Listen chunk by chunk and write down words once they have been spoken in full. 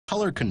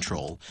color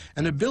control,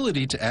 and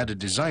ability to add a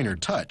designer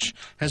touch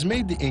has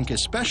made the ink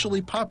especially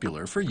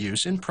popular for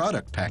use in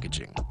product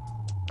packaging.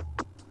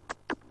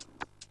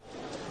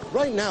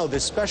 Right now,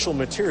 this special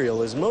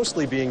material is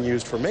mostly being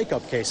used for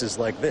makeup cases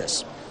like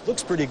this.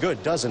 Looks pretty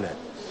good, doesn't it?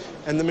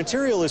 And the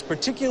material is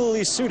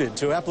particularly suited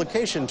to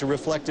application to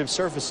reflective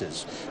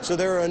surfaces. So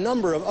there are a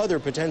number of other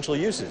potential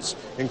uses,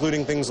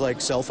 including things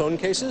like cell phone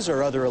cases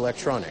or other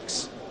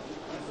electronics.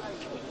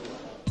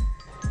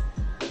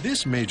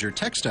 This major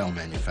textile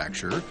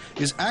manufacturer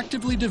is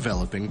actively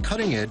developing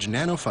cutting-edge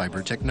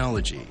nanofiber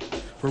technology,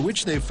 for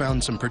which they've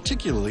found some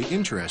particularly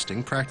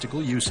interesting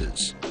practical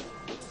uses.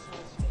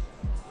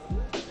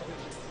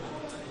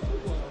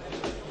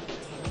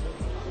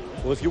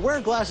 Well, if you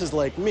wear glasses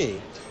like me,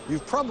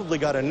 you've probably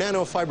got a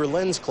nanofiber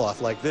lens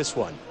cloth like this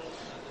one.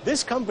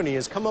 This company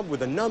has come up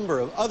with a number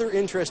of other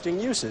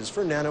interesting uses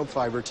for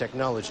nanofiber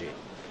technology.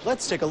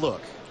 Let's take a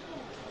look.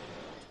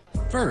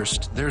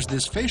 First, there's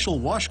this facial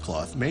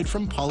washcloth made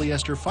from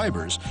polyester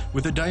fibers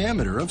with a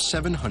diameter of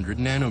 700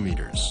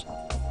 nanometers.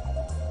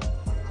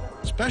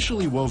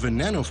 Specially woven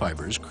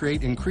nanofibers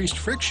create increased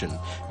friction,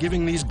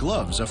 giving these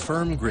gloves a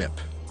firm grip.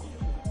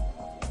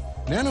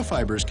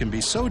 Nanofibers can be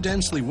so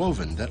densely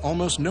woven that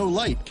almost no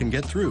light can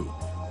get through,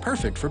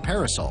 perfect for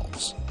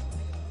parasols.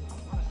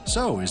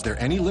 So, is there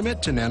any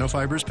limit to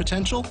nanofibers'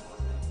 potential?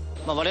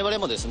 我々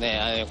もです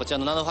ね、こちら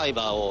のナノファイ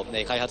バーを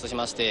開発し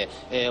まして、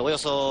およ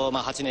そ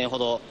8年ほ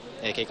ど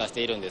経過し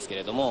ているんですけ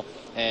れども、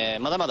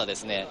まだまだで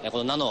すね、こ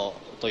のナノ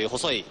という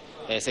細い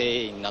繊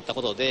維になった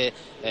ことで、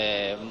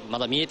ま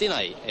だ見えてな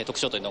い特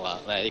徴というのが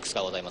いくつ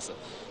かございます。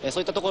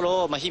そういったとこ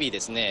ろを日々で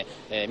すね、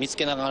見つ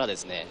けながらで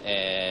す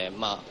ね、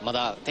ま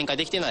だ展開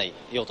できてない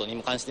用途に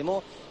関して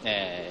も、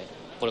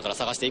これから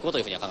探していこうと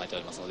いうふうには考えてお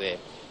りますので。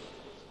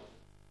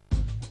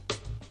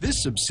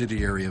This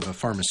subsidiary of a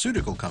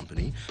pharmaceutical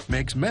company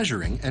makes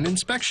measuring and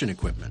inspection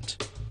equipment.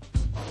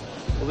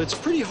 Well, it's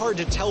pretty hard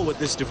to tell what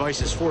this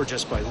device is for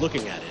just by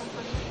looking at it.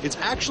 It's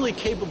actually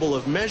capable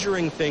of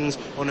measuring things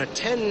on a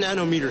 10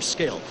 nanometer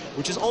scale,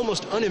 which is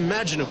almost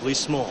unimaginably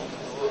small.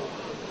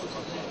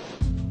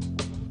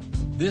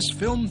 This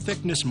film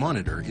thickness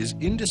monitor is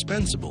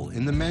indispensable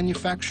in the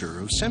manufacture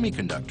of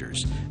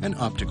semiconductors and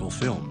optical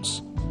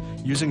films.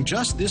 Using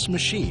just this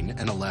machine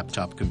and a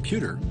laptop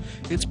computer,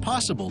 it's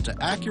possible to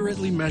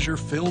accurately measure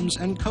films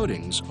and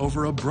coatings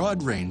over a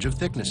broad range of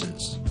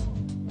thicknesses.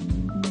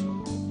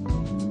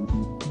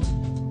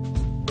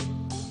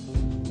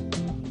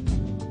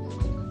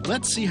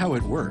 Let's see how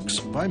it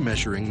works by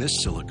measuring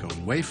this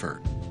silicone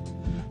wafer.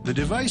 The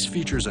device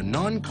features a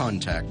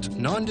non-contact,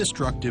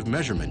 non-destructive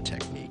measurement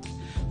technique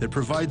that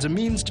provides a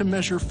means to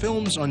measure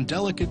films on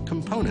delicate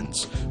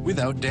components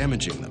without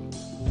damaging them.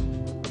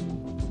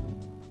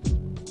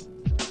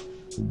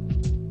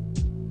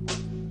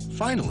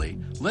 Finally,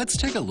 let's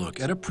take a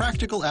look at a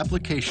practical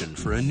application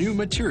for a new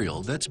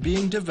material that's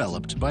being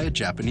developed by a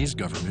Japanese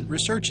government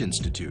research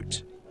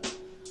institute.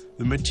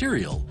 The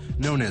material,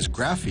 known as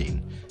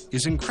graphene,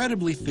 is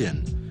incredibly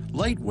thin,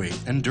 lightweight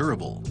and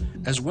durable,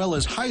 as well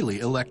as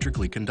highly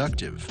electrically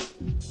conductive.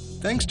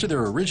 Thanks to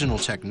their original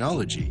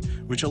technology,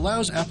 which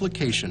allows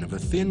application of a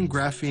thin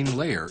graphene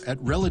layer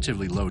at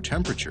relatively low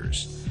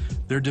temperatures,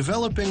 they're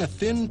developing a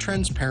thin,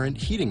 transparent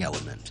heating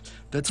element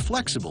that's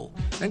flexible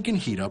and can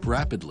heat up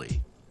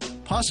rapidly.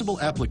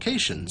 Possible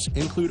applications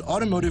include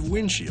automotive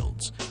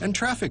windshields and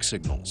traffic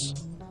signals.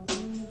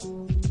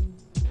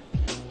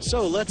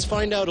 So let's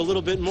find out a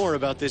little bit more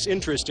about this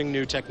interesting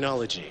new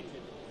technology.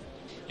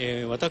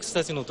 私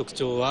たちの特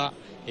徴は、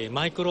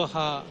マイクロ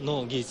波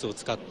の技術を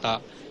使った、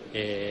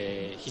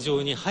非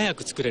常に早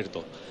く作れる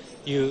と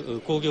いう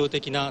工業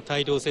的な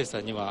大量生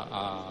産に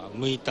は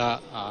向い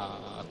た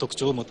特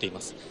徴を持っていま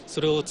す。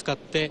それを使っ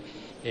て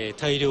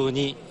大量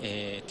に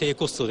低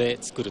コストで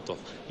作ると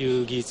い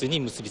う技術に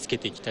結びつけ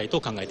ていきたい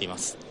と考えていま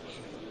す。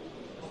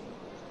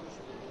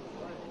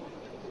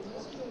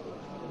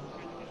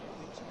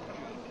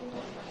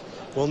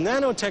Well,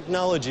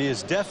 nanotechnology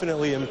is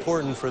definitely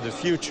important for the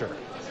future.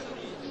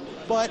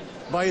 But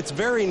by its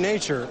very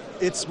nature,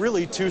 it's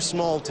really too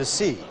small to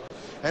see.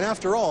 And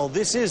after all,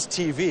 this is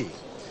TV.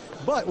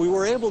 But we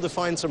were able to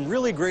find some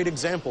really great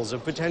examples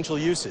of potential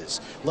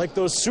uses, like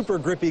those super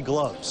grippy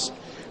gloves.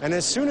 And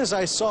as soon as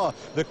I saw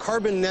the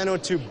carbon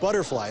nanotube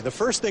butterfly, the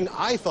first thing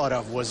I thought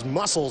of was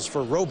muscles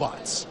for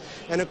robots.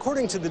 And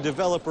according to the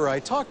developer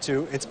I talked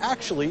to, it's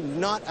actually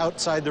not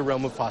outside the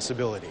realm of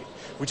possibility,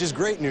 which is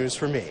great news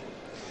for me.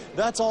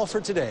 That's all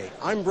for today.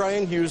 I'm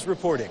Brian Hughes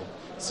reporting.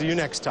 See you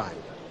next time.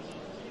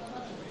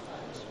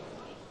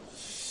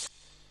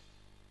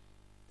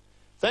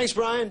 Thanks,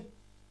 Brian.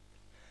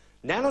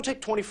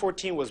 Nanotech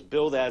 2014 was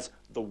billed as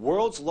the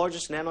world's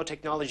largest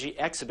nanotechnology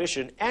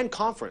exhibition and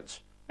conference.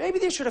 Maybe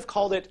they should have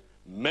called it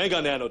Mega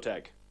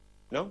Nanotech.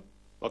 No?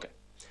 Okay.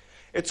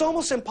 It's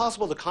almost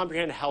impossible to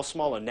comprehend how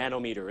small a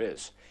nanometer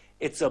is.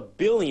 It's a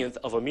billionth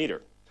of a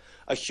meter.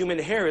 A human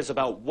hair is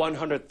about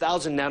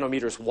 100,000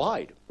 nanometers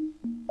wide.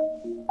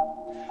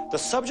 The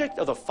subject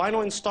of the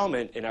final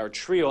installment in our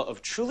trio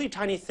of truly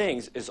tiny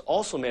things is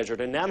also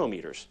measured in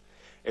nanometers.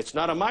 It's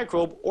not a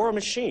microbe or a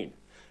machine.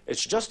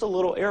 It's just a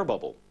little air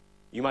bubble.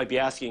 You might be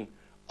asking,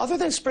 other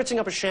than spritzing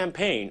up a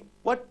champagne,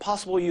 what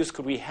possible use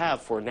could we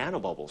have for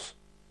nanobubbles?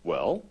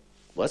 Well,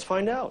 let's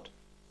find out.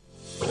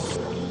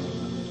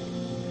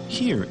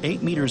 Here,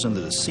 8 meters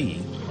under the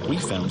sea, we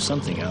found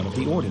something out of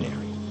the ordinary.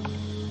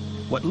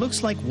 What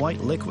looks like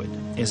white liquid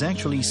is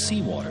actually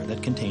seawater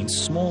that contains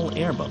small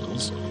air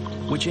bubbles,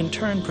 which in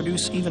turn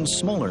produce even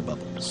smaller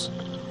bubbles.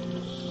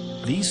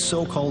 These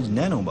so-called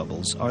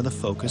nanobubbles are the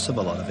focus of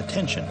a lot of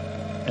attention,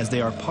 as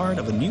they are part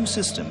of a new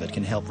system that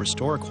can help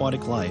restore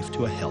aquatic life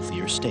to a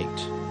healthier state.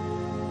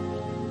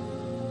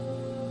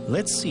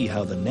 Let's see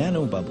how the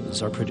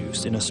nanobubbles are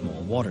produced in a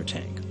small water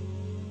tank.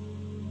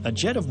 A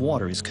jet of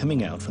water is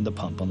coming out from the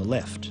pump on the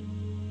left.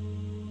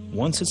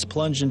 Once it's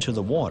plunged into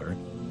the water,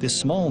 this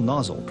small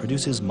nozzle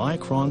produces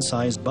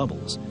micron-sized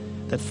bubbles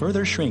that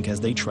further shrink as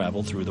they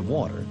travel through the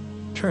water,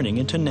 turning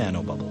into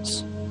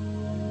nanobubbles.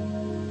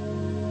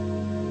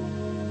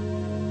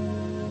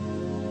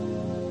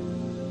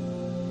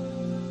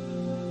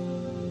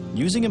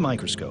 Using a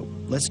microscope,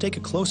 let's take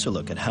a closer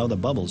look at how the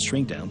bubbles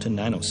shrink down to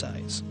nano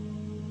size.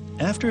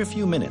 After a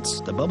few minutes,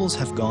 the bubbles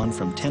have gone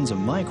from tens of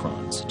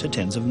microns to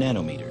tens of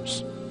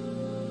nanometers.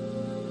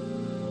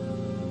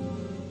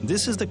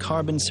 This is the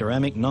carbon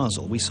ceramic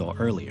nozzle we saw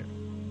earlier.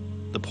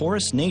 The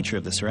porous nature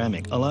of the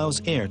ceramic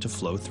allows air to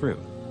flow through.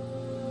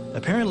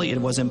 Apparently,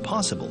 it was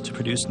impossible to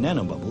produce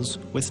nanobubbles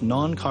with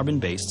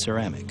non-carbon-based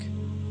ceramic.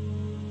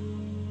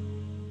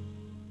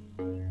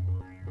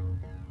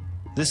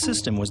 This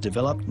system was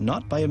developed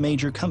not by a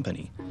major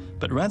company,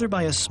 but rather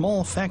by a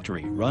small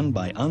factory run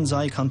by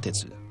Anzai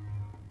Kantetsu.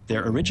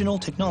 Their original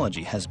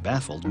technology has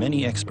baffled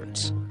many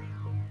experts.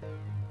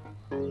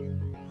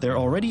 There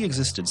already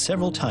existed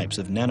several types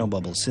of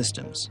nanobubble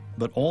systems,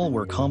 but all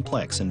were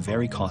complex and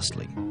very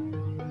costly.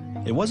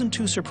 It wasn't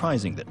too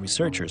surprising that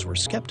researchers were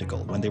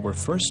skeptical when they were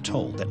first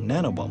told that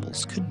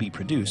nanobubbles could be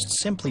produced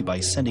simply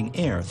by sending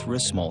air through a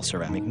small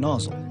ceramic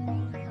nozzle.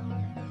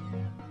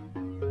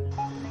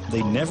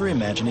 They never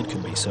imagined it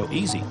could be so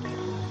easy.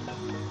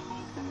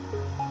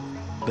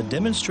 But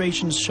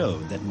demonstrations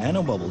showed that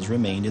nanobubbles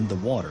remained in the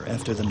water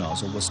after the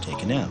nozzle was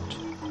taken out.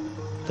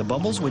 The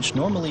bubbles, which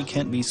normally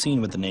can't be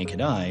seen with the naked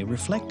eye,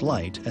 reflect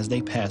light as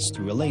they pass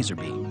through a laser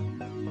beam.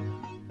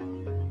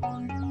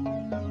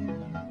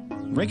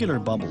 Regular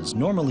bubbles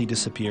normally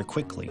disappear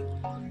quickly,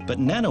 but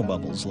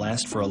nanobubbles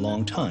last for a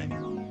long time,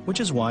 which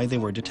is why they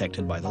were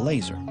detected by the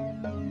laser.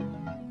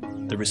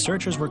 The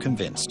researchers were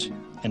convinced,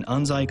 and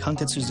Anzai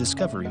Kantetsu's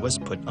discovery was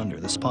put under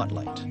the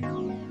spotlight.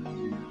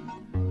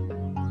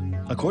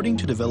 According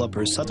to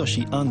developer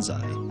Satoshi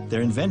Anzai,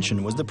 their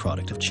invention was the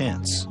product of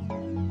chance.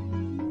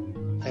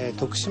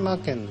 徳島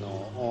県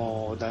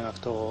の大学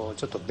と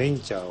ちょっとベ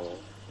ンチャーを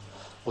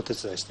お手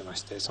伝いしてま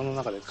して、その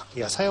中で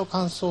野菜を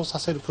乾燥さ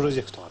せるプロジ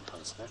ェクトがあったん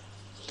ですね。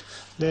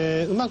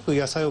で、うまく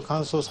野菜を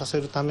乾燥させ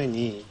るため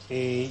に、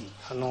ち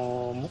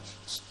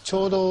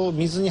ょうど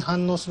水に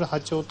反応する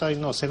波長帯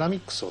のセラミッ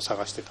クスを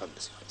探してたん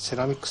ですよ。セ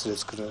ラミックスで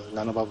作る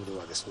ナノバブル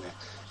はです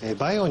ね、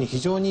バイオに非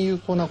常に有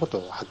効なこと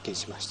を発見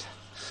しまして、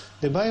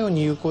でバイオ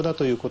に有効だ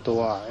ということ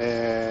は、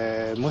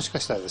もしか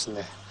したらです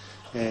ね、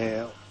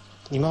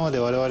今まで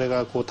我々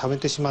がこう溜め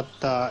てしまっ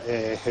た、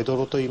ヘド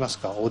ロといいます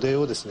か汚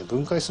泥をですね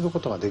分解する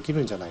ことができ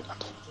るんじゃないか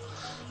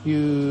と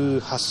いう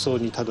発想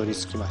にたどり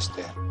着きまし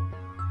て。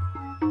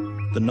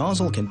The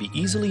nozzle can be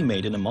easily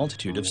made in a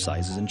multitude of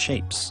sizes and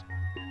shapes.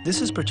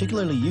 This is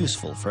particularly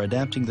useful for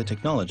adapting the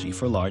technology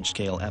for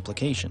large-scale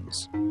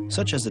applications,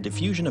 such as the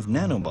diffusion of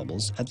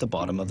nanobubbles at the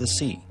bottom of the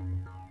sea.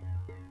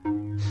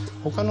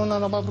 他のナ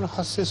ノバブル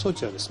発生装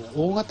置はですね、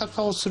大型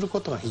化をする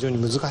ことが非常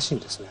に難しいん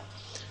ですね。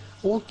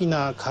大き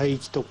な海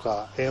域と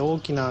か大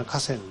きな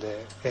河川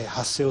で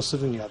発生をす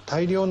るには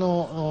大量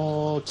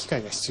の機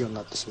械が必要に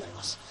なってしまい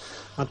ます。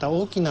また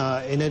大き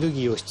なエネル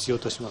ギーを必要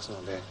とします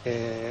ので、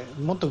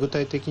もっと具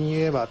体的に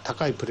言えば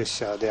高いプレッ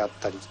シャーであっ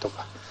たりと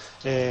か、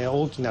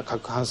大きな攪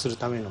拌する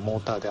ためのモ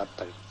ーターであっ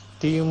たりっ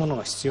ていうもの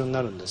が必要に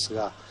なるんです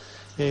が、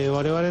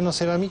我々の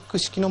セラミック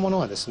式のもの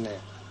はですね、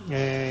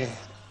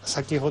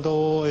先ほ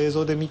ど映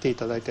像で見てい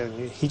ただいたよう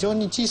に非常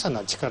に小さ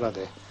な力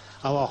で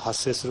泡を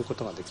発生するこ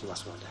とができま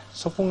すので、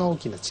そこが大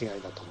きな違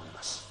いだと思い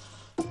ます。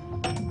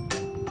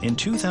In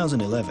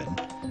 2011,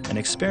 an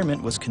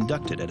experiment was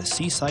conducted at a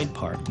seaside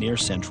park near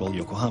central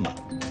Yokohama.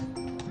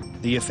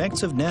 The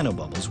effects of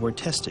nanobubbles were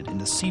tested in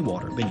the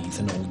seawater beneath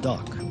an old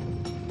dock.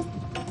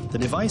 The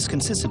device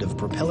consisted of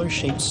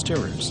propeller-shaped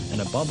stirrers and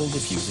a bubble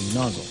diffusing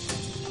nozzle.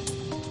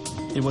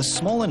 It was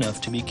small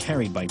enough to be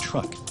carried by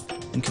truck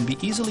and can be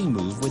easily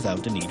moved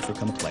without the need for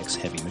complex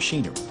heavy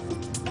machinery.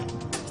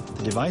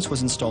 The device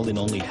was installed in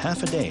only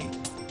half a day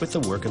with the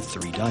work of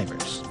 3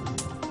 divers.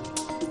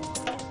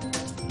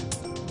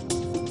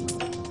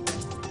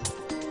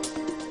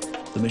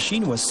 The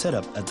machine was set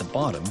up at the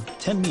bottom,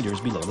 10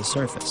 meters below the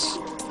surface.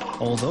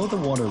 Although the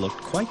water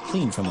looked quite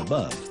clean from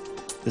above,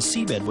 the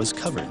seabed was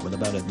covered with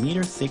about a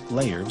meter-thick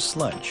layer of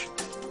sludge.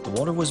 The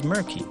water was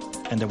murky,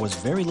 and there was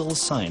very little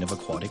sign of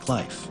aquatic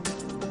life.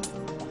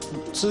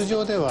 通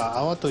常では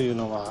泡という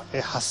のは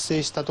発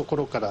生したとこ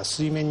ろから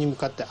水面に向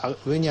かって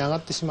上に上が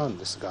ってしまうん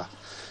ですが、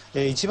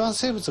一番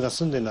生物が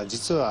住んでるのは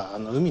実は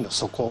海の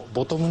底、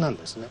ボトムなん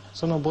ですね。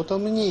そのボト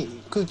ム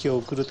に空気を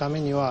送るため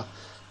には、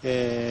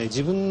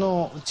自分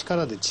の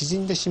力で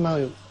縮んでしま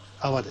う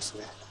泡です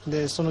ね。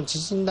でその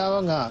縮んだ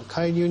泡が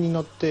海流に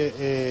乗っ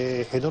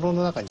て、ヘドロ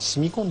の中に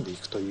染み込んでい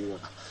くというよう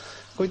な、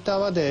こういった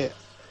泡で、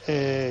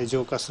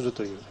浄化する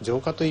という、浄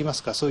化といいま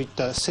すか、そういっ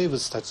た生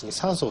物たちに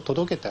酸素を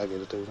届けてあげ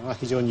るというのが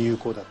非常に有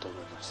効だと思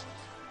います。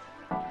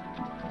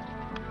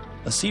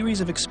A series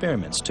of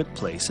experiments took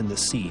place in the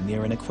sea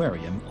near an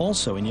aquarium,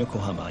 also in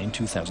Yokohama in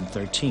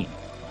 2013.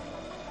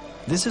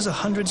 This is a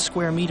 100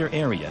 square meter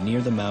area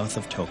near the mouth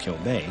of Tokyo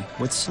Bay,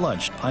 with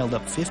sludge piled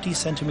up 50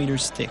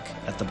 centimeters thick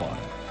at the bottom.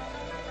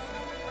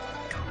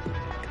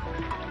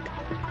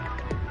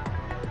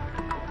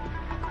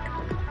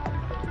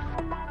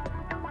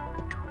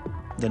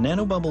 The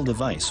nanobubble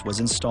device was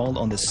installed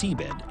on the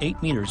seabed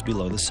 8 meters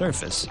below the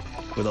surface,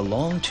 with a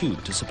long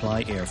tube to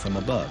supply air from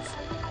above.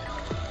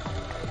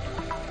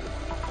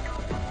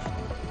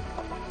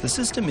 The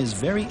system is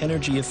very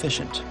energy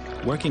efficient,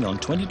 working on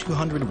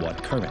 2200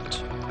 watt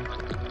current.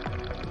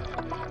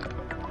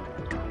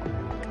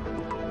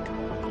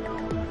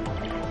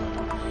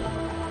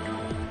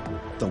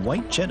 The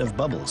white jet of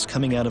bubbles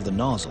coming out of the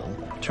nozzle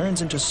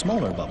turns into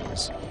smaller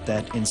bubbles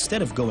that,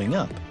 instead of going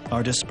up,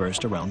 are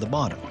dispersed around the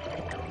bottom.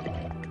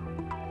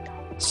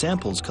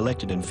 Samples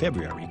collected in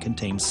February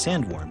contained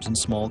sandworms and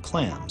small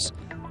clams,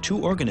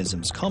 2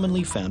 organisms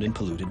commonly found in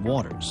polluted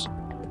waters.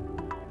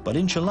 But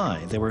in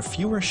July, there were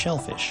fewer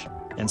shellfish,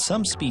 and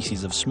some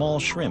species of small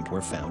shrimp were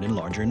found in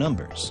larger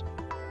numbers.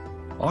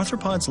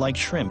 Arthropods like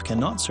shrimp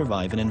cannot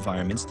survive in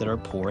environments that are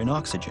poor in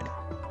oxygen.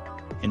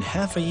 In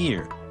half a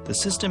year, the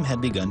system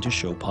had begun to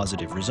show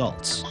positive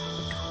results.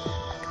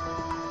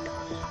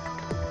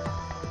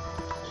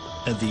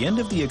 At the end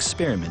of the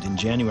experiment in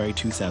January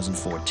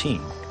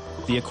 2014,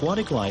 the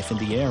aquatic life in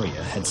the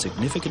area had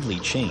significantly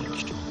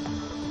changed.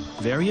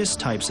 Various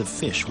types of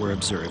fish were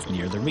observed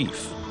near the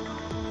reef.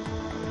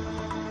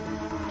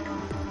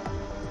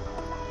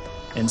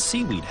 And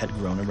seaweed had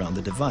grown around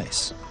the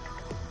device.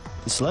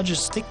 The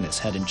sludge's thickness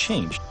hadn't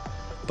changed,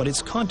 but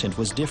its content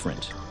was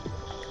different.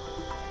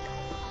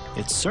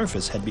 Its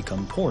surface had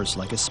become porous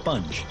like a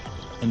sponge,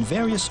 and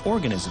various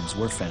organisms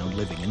were found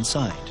living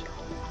inside.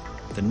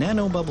 The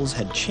nanobubbles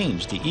had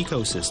changed the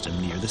ecosystem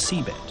near the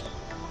seabed.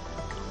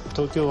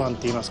 東京湾っ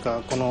て言います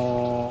か、こ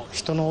の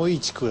人の多い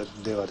地区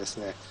ではです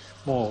ね、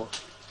も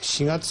う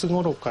4月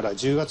頃から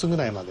10月ぐ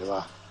らいまで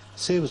は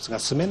生物が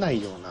住めな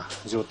いような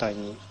状態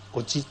に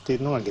陥ってい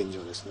るのが現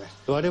状ですね。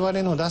我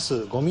々の出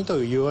すゴミ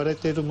と言われ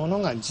ているもの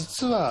が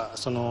実は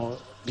その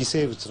微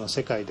生物の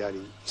世界であ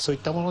り、そうい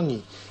ったもの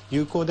に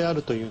有効であ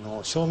るというの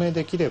を証明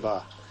できれ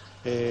ば、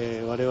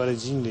我々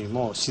人類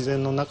も自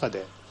然の中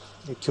で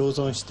共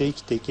存して生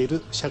きていけ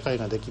る社会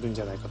ができるん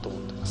じゃないかと思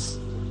っています。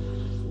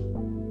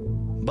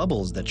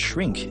Bubbles that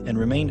shrink and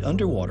remain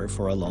underwater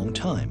for a long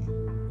time.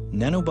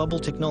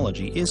 Nanobubble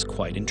technology is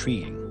quite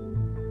intriguing.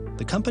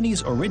 The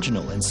company's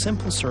original and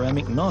simple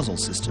ceramic nozzle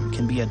system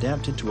can be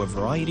adapted to a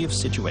variety of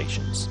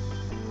situations.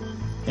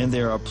 And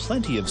there are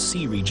plenty of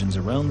sea regions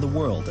around the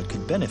world that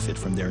could benefit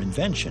from their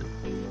invention,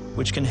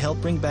 which can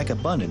help bring back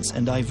abundance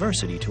and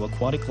diversity to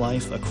aquatic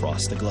life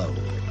across the globe.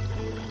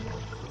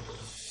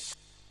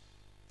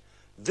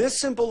 This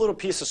simple little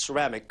piece of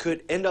ceramic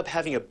could end up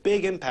having a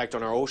big impact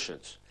on our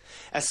oceans.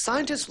 As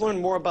scientists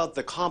learn more about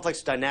the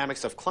complex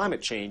dynamics of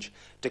climate change,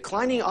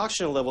 declining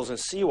oxygen levels in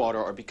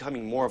seawater are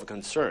becoming more of a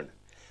concern.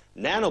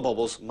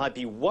 Nanobubbles might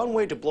be one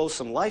way to blow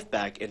some life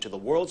back into the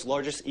world's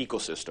largest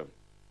ecosystem.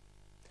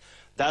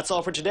 That's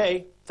all for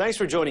today. Thanks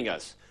for joining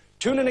us.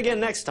 Tune in again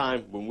next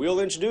time when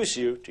we'll introduce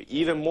you to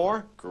even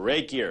more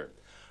great gear.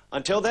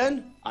 Until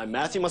then, I'm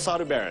Matthew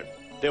Masaru Barron.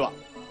 では。